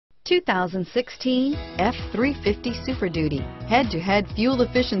2016 F-350 Super Duty. Head-to-head fuel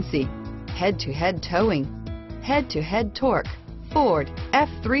efficiency, head-to-head towing, head-to-head torque. Ford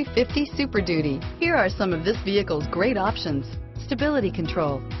F-350 Super Duty. Here are some of this vehicle's great options: stability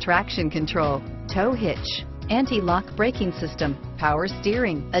control, traction control, tow hitch, anti-lock braking system, power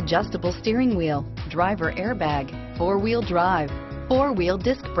steering, adjustable steering wheel, driver airbag, four-wheel drive, four-wheel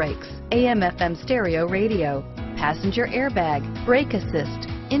disc brakes, AM/FM stereo radio, passenger airbag, brake assist,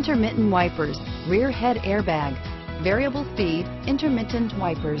 intermittent wipers, rear head airbag, variable speed intermittent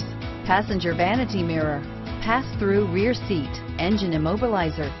wipers, passenger vanity mirror, pass-through rear seat, engine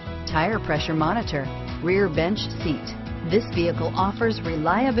immobilizer, tire pressure monitor, rear bench seat. This vehicle offers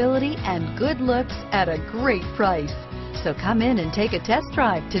reliability and good looks at a great price. So come in and take a test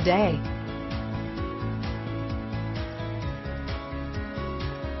drive today.